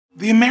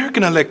The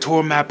American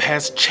electoral map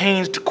has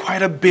changed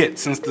quite a bit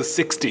since the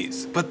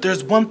 60s, but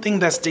there's one thing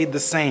that stayed the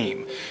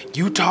same.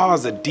 Utah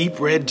is a deep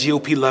red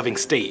GOP-loving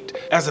state.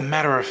 As a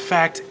matter of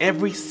fact,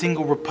 every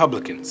single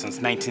Republican since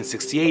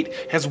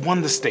 1968 has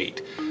won the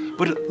state.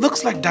 But it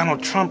looks like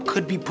Donald Trump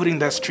could be putting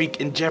that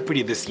streak in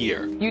jeopardy this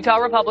year. Utah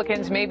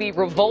Republicans may be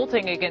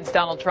revolting against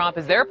Donald Trump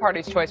as their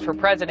party's choice for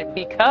president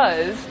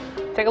because,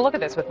 take a look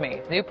at this with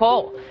me, new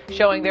poll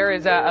showing there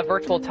is a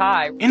virtual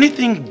tie.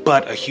 Anything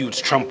but a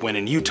huge Trump win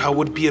in Utah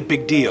would be a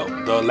big deal.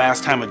 The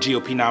last time a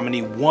GOP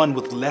nominee won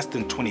with less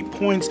than 20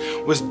 points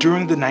was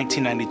during the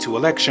 1992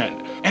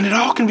 election. And it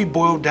all can be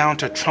boiled down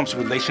to Trump's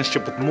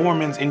relationship with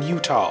Mormons in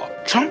Utah.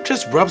 Trump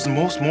just rubs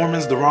most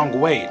Mormons the wrong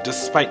way,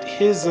 despite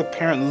his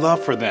apparent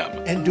love for them.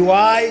 And do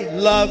I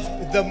love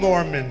the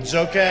Mormons,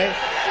 okay?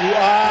 Do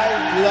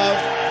I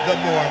love the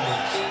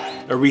Mormons?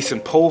 A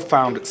recent poll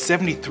found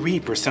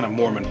 73% of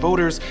Mormon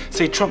voters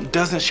say Trump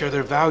doesn't share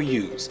their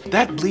values.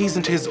 That bleeds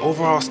into his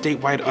overall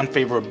statewide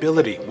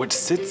unfavorability, which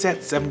sits at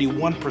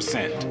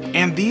 71%.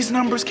 And these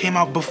numbers came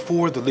out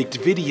before the leaked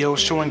video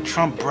showing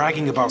Trump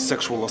bragging about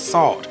sexual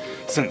assault.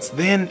 Since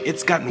then,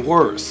 it's gotten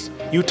worse.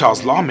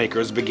 Utah's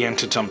lawmakers began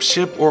to jump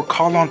ship or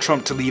call on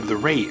Trump to leave the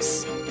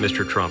race.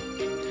 Mr. Trump,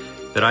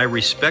 that I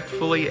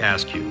respectfully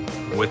ask you,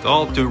 with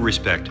all due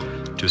respect,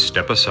 to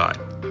step aside.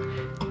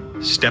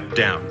 Step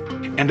down.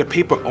 And a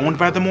paper owned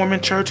by the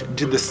Mormon Church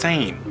did the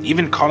same,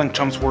 even calling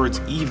Trump's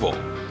words evil.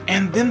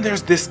 And then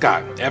there's this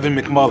guy, Evan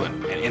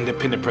McMullin, an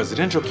independent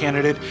presidential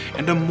candidate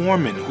and a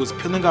Mormon who is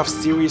peeling off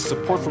serious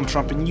support from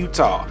Trump in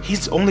Utah.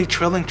 He's only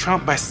trailing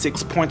Trump by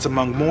 6 points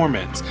among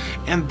Mormons,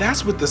 and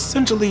that's with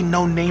essentially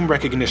no name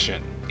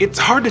recognition. It's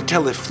hard to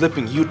tell if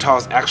flipping Utah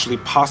is actually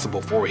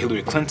possible for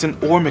Hillary Clinton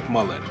or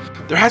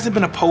McMullin. There hasn't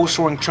been a poll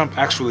showing Trump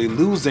actually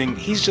losing,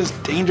 he's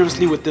just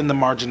dangerously within the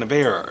margin of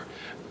error.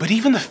 But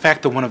even the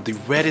fact that one of the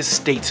reddest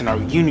states in our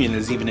union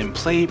is even in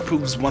play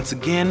proves once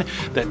again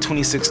that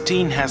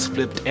 2016 has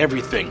flipped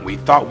everything we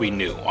thought we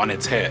knew on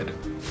its head.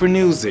 For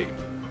Newsy,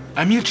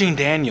 I'm Eugene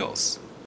Daniels.